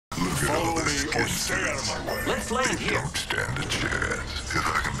Follow me or stay out of my way. Let's land here. Don't stand a chance, if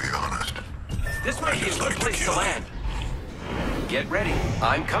I can be honest. This might be a good place to land. Get ready.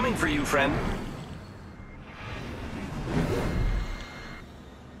 I'm coming for you, friend.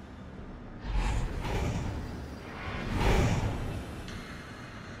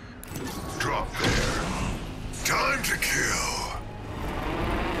 Drop there. Time to kill.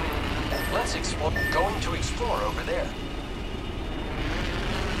 Let's explore. Going to explore over there.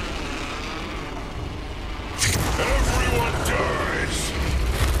 Everyone dies!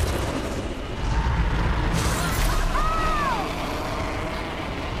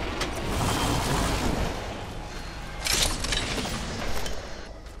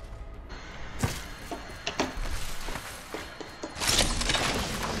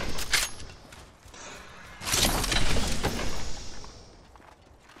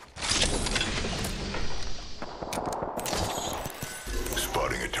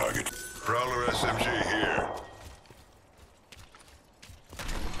 Spotting a target. Prowler SMG here.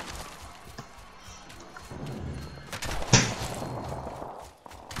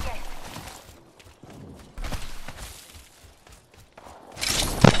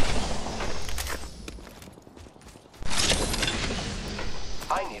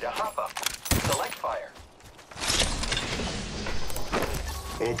 I need a hop-up. Select fire.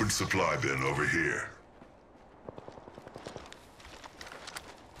 Open supply bin over here.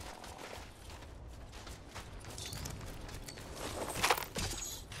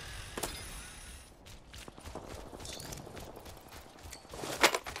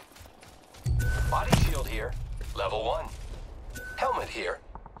 Body shield here. Level 1. Helmet here.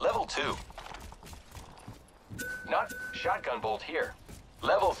 Level 2. Not shotgun bolt here.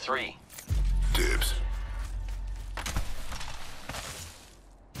 Level 3. Dibs.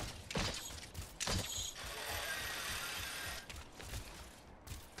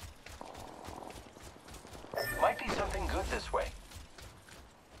 Might be something good this way.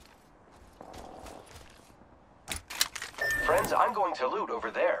 Friends, I'm going to loot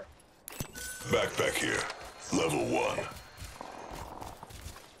over there. Backpack here. Level 1.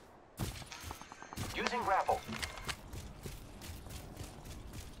 Using grapple.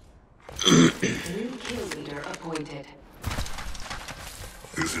 New kill leader appointed.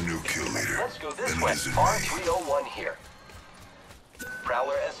 There's a new kill leader. Let's go this and way. it isn't me. R301 here.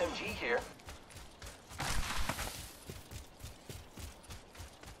 Prowler SMG here.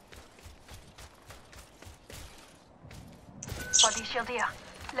 Body shield here.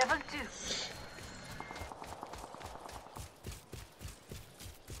 Level 2.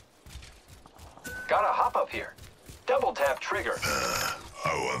 Got a hop up here. Double tap trigger.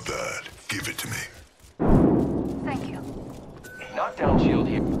 I want that. Give it to me. Thank you. Knockdown shield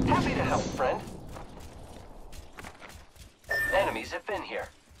here. Happy to help, friend. Enemies have been here.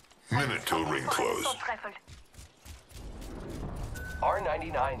 Minute till ring close. Assault rifle.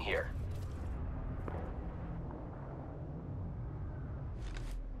 R99 here.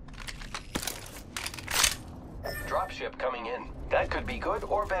 Dropship coming in. That could be good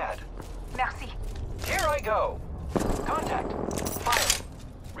or bad. Merci. Here I go. Contact. Fire.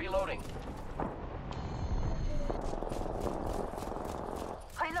 Reloading.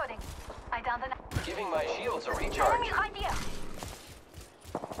 Reloading. I downed an Giving my shields a enemy recharge. right here.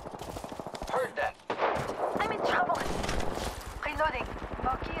 Heard that. I'm in trouble. Reloading.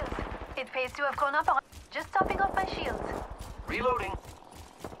 More kills. It pays to have gone up or just topping off my shields. Reloading.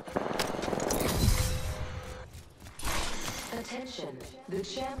 Attention, the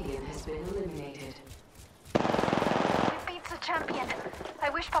champion has been eliminated. We beat the champion. I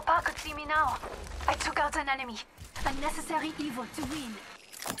wish Papa could see me now. I took out an enemy. A necessary evil to win.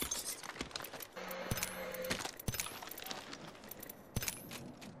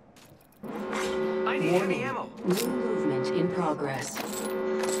 I need heavy ammo. New movement in progress.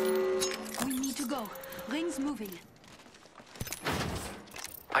 We need to go. Rings moving.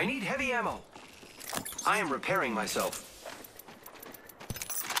 I need heavy ammo. I am repairing myself.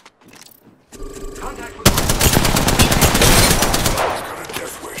 Contact with... He's got a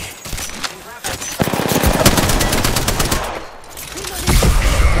death wish.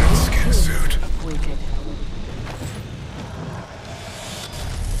 Giant skin suit. Appointed.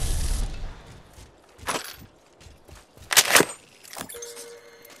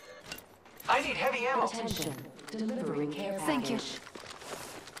 I need heavy ammo. Attention, delivering care package. Thank you.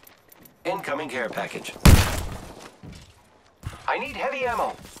 Incoming care package. I need heavy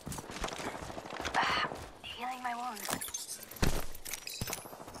ammo. Healing my wounds.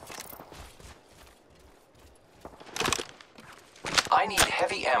 I need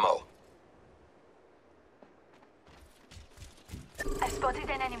heavy ammo. I spotted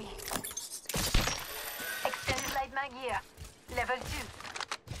an enemy. mag here. Level 2.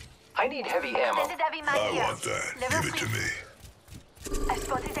 I need heavy ammo. Extended heavy mag I here. want that. Level Give it 3. to me. I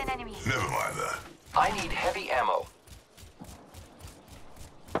spotted an enemy. Never mind that. I need heavy ammo.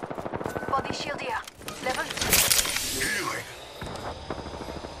 Body shield here. Level 2. Healing.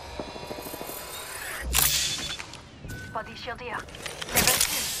 Body shield here. Level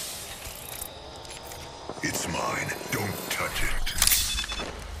 2. It's mine. Don't touch it.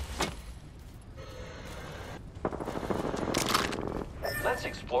 Let's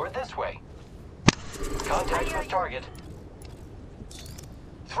explore this way. Contact with target.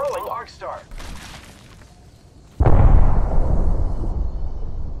 Throwing arc star.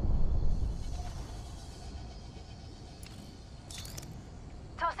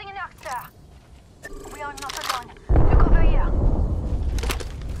 Tossing an arc star. We are not alone. Look over here.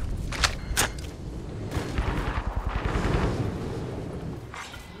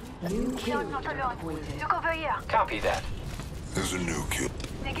 New We are kill not leader alone. appointed. Look over here. Copy that. There's a new kill.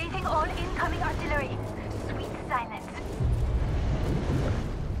 Negating all incoming artillery. Sweet silence.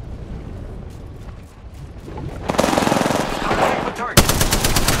 Contact with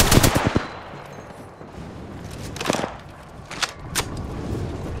target.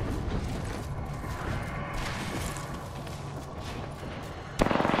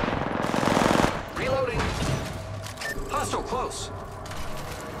 Reloading. Hostile close.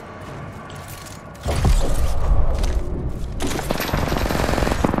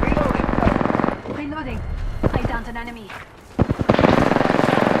 Reloading. I downed an enemy.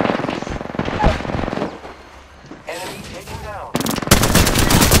 Enemy taken down.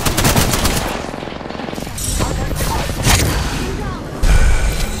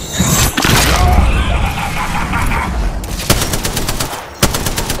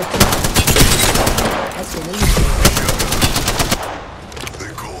 They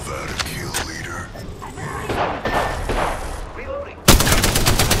call that a kill leader. Reloading.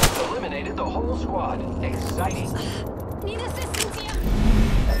 Eliminated the whole squad. Exciting. Need assistance here.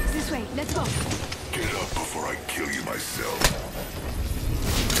 This way. Let's go. Get up before I kill you myself.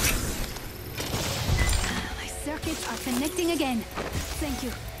 My circuits are connecting again. Thank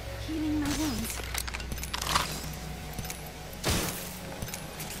you. Healing my wounds.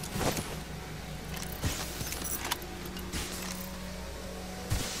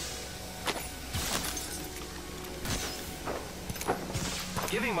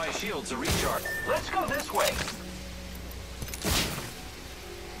 Giving my shields a recharge. Let's go this way.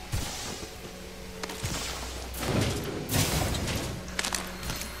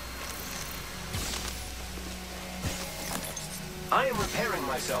 I am repairing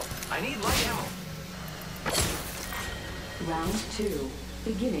myself. I need light ammo. Round 2.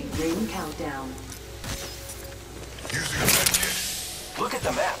 Beginning ring countdown. Using a medkit. Look at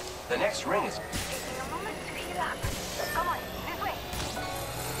the map. The next ring is... Taking a moment to heal up. Come on. This way.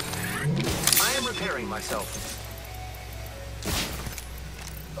 I am repairing myself.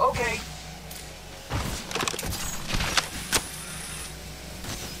 Okay.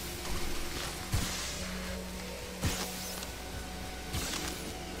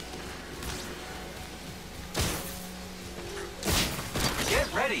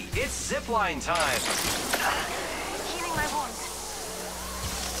 Get ready. It's zipline time. Healing my wounds.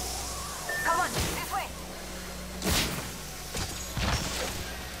 Come on. This way.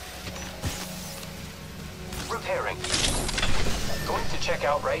 Repairing. Going to check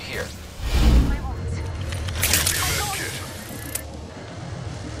out right here. My wounds. Using a medkit.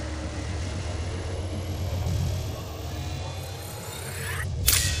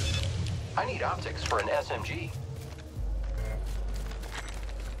 I need optics for an SMG.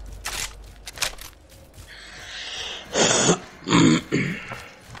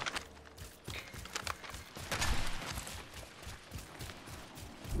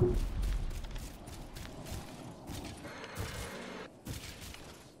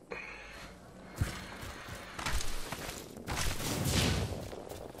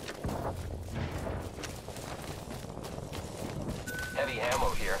 Heavy ammo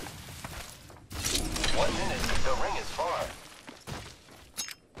here. 1 minute. The ring is far.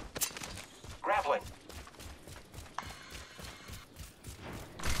 Grappling.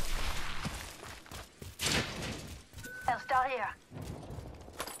 Elstar here.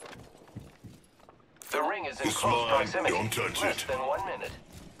 The ring is in It's close mine. proximity. Don't touch Less it. than 1 minute.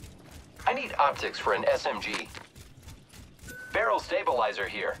 I need optics for an SMG. Barrel stabilizer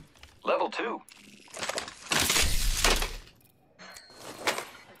here. Level 2.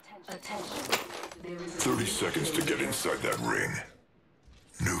 Attention. There is a 30 seconds to get inside that ring.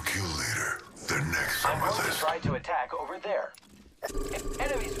 New kill leader. They're next on I'm my going to list. try to attack over there.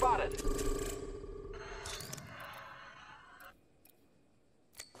 Enemy spotted.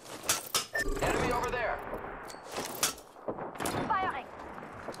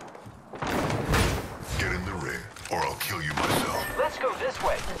 go this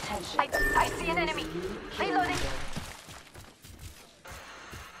way. I see an enemy. Reloading.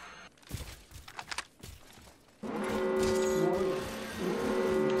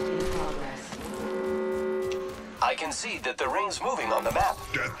 I can see that the ring's moving on the map.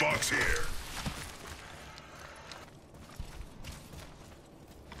 Death box here.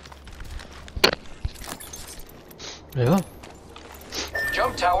 ايوه.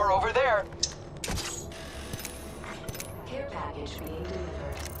 Jump tower over there. Care package being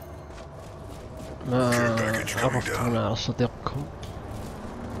delivered. ما عرفتونا على صديقكم.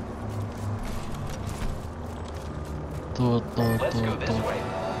 طوط طوط Let's go طوط this طوط. way.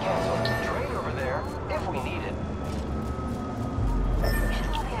 Castle, trade over there if we need it.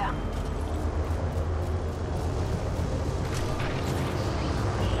 Here.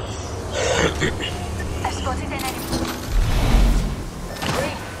 I spotted an enemy.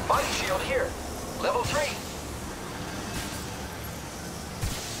 Trade, body shield here. Level 3.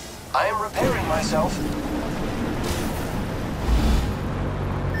 I am repairing myself.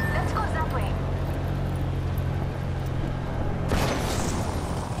 Let's go that way.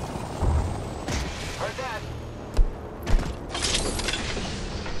 Heard that.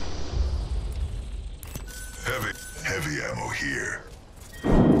 Heavy ammo here.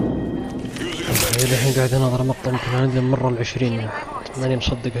 الحين قاعد اناظر مقطع يمكن هذه المرة العشرين، ماني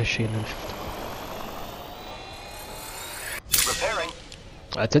مصدق هالشيء اللي شفته. Repairing.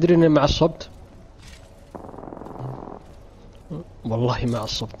 تدري اني ما عصبت؟ والله ما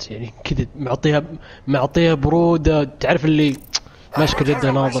عصبت، يعني كذا معطيها برودة، تعرف اللي ماسك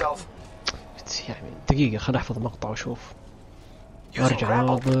جدة ناظر. يعني دقيقة خليني احفظ مقطع واشوف. ارجع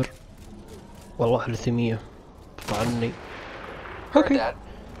ناظر. والله 300 طعني. اوكي.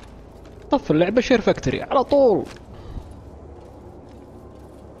 طف اللعبة شير فاكتوري على طول.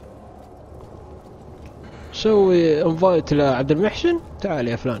 سوي انفايت لعبد المحسن، تعال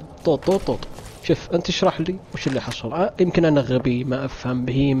يا فلان. طوط طوط طوط. شوف انت اشرح لي وش اللي حصل. يمكن انا غبي، ما افهم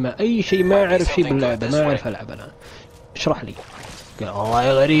بهيمة اي شيء، ما اعرف شيء باللعبة، ما اعرف العب انا. اشرح لي. قال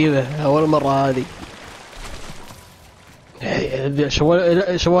والله غريبة اول مرة هذه.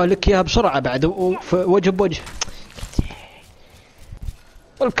 سوى لك اياها بسرعة بعد وجه بوجه.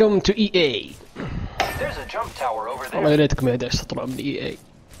 Welcome to EA. There's a jump tower over there. والله يا ليتكم يا 11 تطلعوا من EA.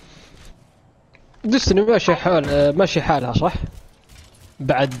 دستني ماشي حالها صح؟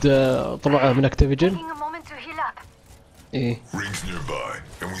 بعد طلوعها من اكتيفيجن. Taking a moment to heal up. ايه. Rings nearby,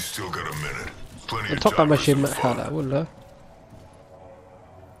 and we still got a minute. Plenty of اتوقع time for ماشي some fun. حالها ولا؟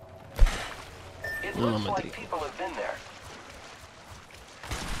 It والله looks ما like ادري. people have been there.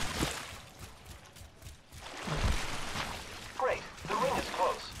 Great. The ring is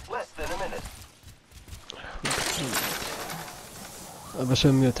close. Less than a minute.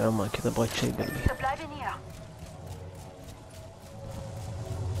 بسوي ميوت عمان كذا، بغيت شيء قال لي. So bleiben hier.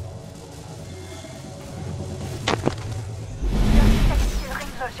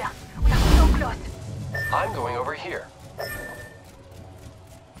 Ring Roger. We are so close. I'm going over here.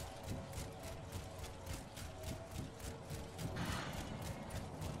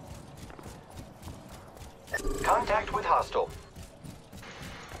 Contact with hostile.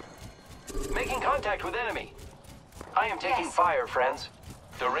 Making contact with enemy. I am taking Yes. fire, friends.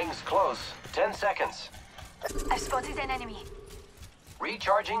 The ring's close. 10 seconds. I spotted an enemy.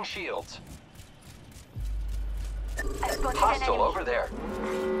 Recharging shields. I spotted an Hostile enemy. over there.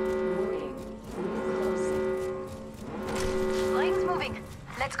 Ring's moving.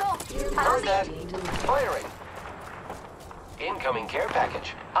 Let's go. Heard that. Firing. Incoming care package.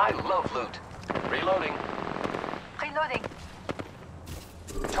 I love loot. Reloading. Reloading.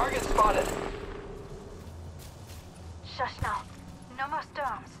 Target spotted. Shush now. No more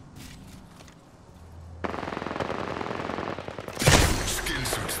storms. Skin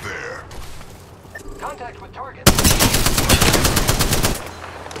suits there. Contact with target.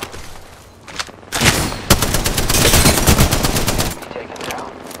 Taken down.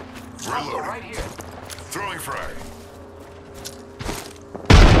 Hostile Reloading. right here. Throwing frag.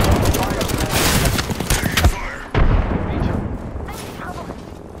 Fire. Taking fire. Reacher. I'm in trouble.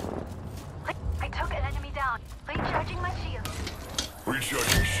 I took an enemy down. Recharging my shield.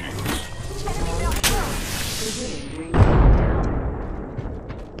 Recharging shields. Enemy down.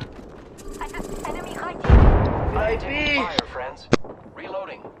 Enemy right here. Taking fire, friends.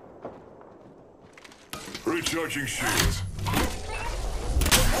 Reloading. Recharging shields.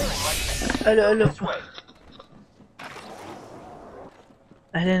 الو This way.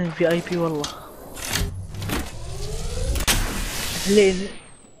 اهلين في اي بي والله.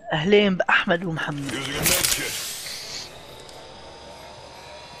 اهلين باحمد ومحمد. Using a med kit.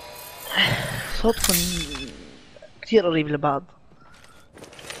 صوتكم كثير قريب لبعض.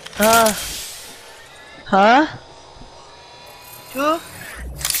 ها ها شو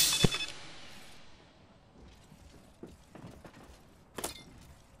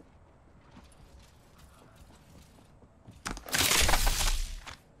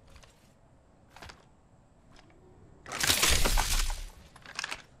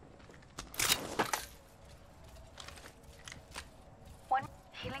One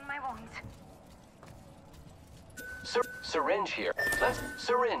healing my wounds. Syringe here. Let's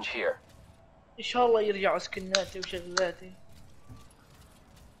syringe here. ان شاء الله يرجعوا سكناتي وشغلاتي.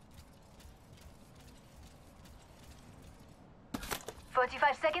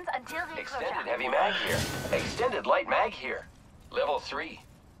 Forty-five seconds until the Extended closure. heavy mag here. Extended light mag here. Level 3.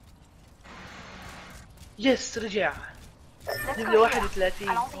 يس رجع. Let's جيب go لي here. 31.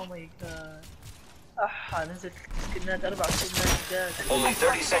 Allons-y. او ماي جاد. نزلت سكنات 4 سكنات جداد. Only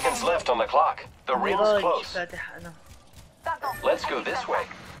 30 seconds left on the clock. The ring's ميراج close. فاتح انا. Pardon. Let's go Allez, this ça way.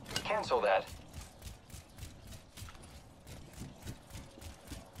 va. Cancel that.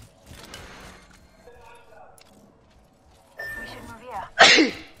 We should move here.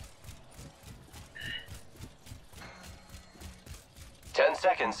 10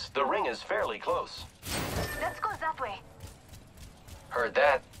 seconds. The ring is fairly close. Let's go that way. Heard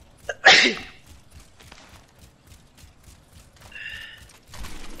that.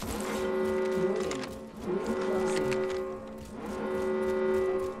 Warning. Ring closing.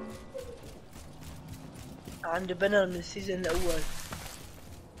 عندي بنر من السيزون الاول.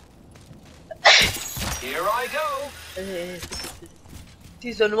 Here I go.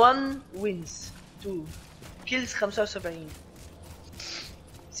 سيزون 1 وينز 2 كيلز 75.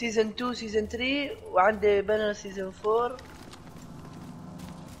 سيزون 2 سيزون 3 وعندي بنر سيزون 4.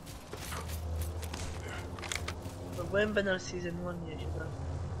 طب وين بنر سيزون 1 يا شباب؟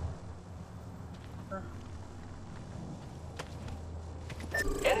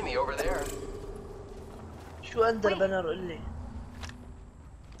 Enemy over there. شو اندر بنر قول لي؟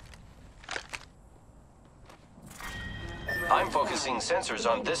 I'm focusing sensors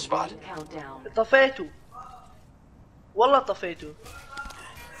on this spot. Countdown. طفيته والله طفيته.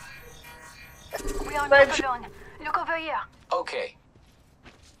 We are in Babe, the zone. Look over here. Okay.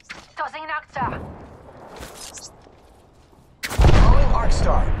 Tossing an arc star. Calling Arc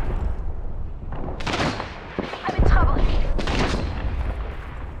Star. I'm in trouble.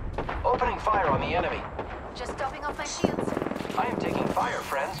 Opening fire on the enemy. Just topping off my shields. I am taking fire,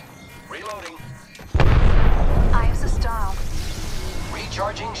 friends. Reloading. I have the star.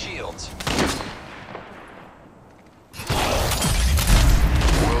 Recharging shields.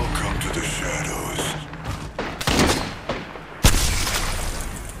 Welcome to the shadows.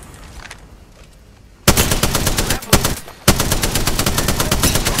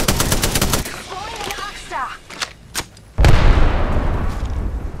 Throwing an arc star.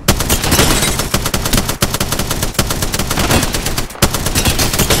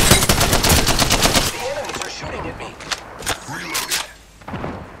 The enemies are shooting at me. Reloading.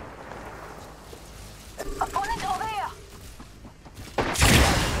 Opponent over here.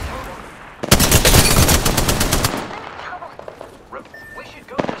 I'm in trouble. We should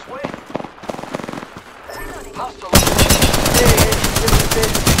go this way. Reloading. Hostile.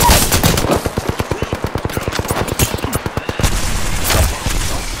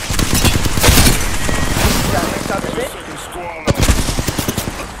 Second squad.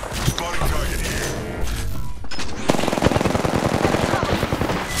 Spotting target here.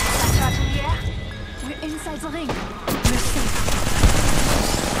 Charge in the air. We're inside the ring. We're safe.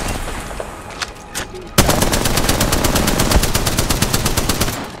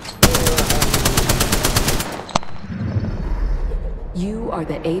 You are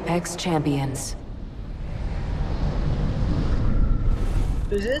the Apex champions.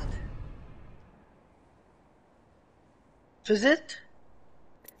 فزت؟ فزت؟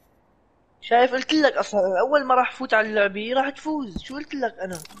 شايف قلت لك اصلا اول ما راح فوت على اللعبة راح تفوز. شو قلت لك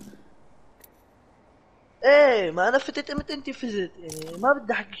انا؟ ايه ما انا فتت متى انت فزت يعني ما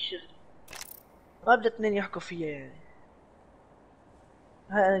بدي احكي الشغل. ما بدي اثنين يحكوا فيها يعني.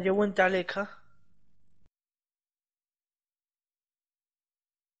 هاي انا جونت عليك ها؟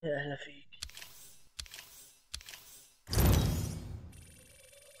 يا اهلا فيك.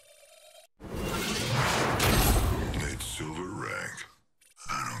 Mid silver rank.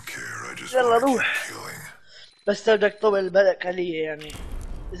 I don't care. I just يلا want to روح. keep killing. بس لو بدك تطول بالك علي يعني.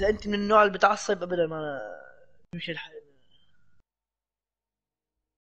 اذا انت من النوع اللي بتعصب ابدا ما يمشي الحال.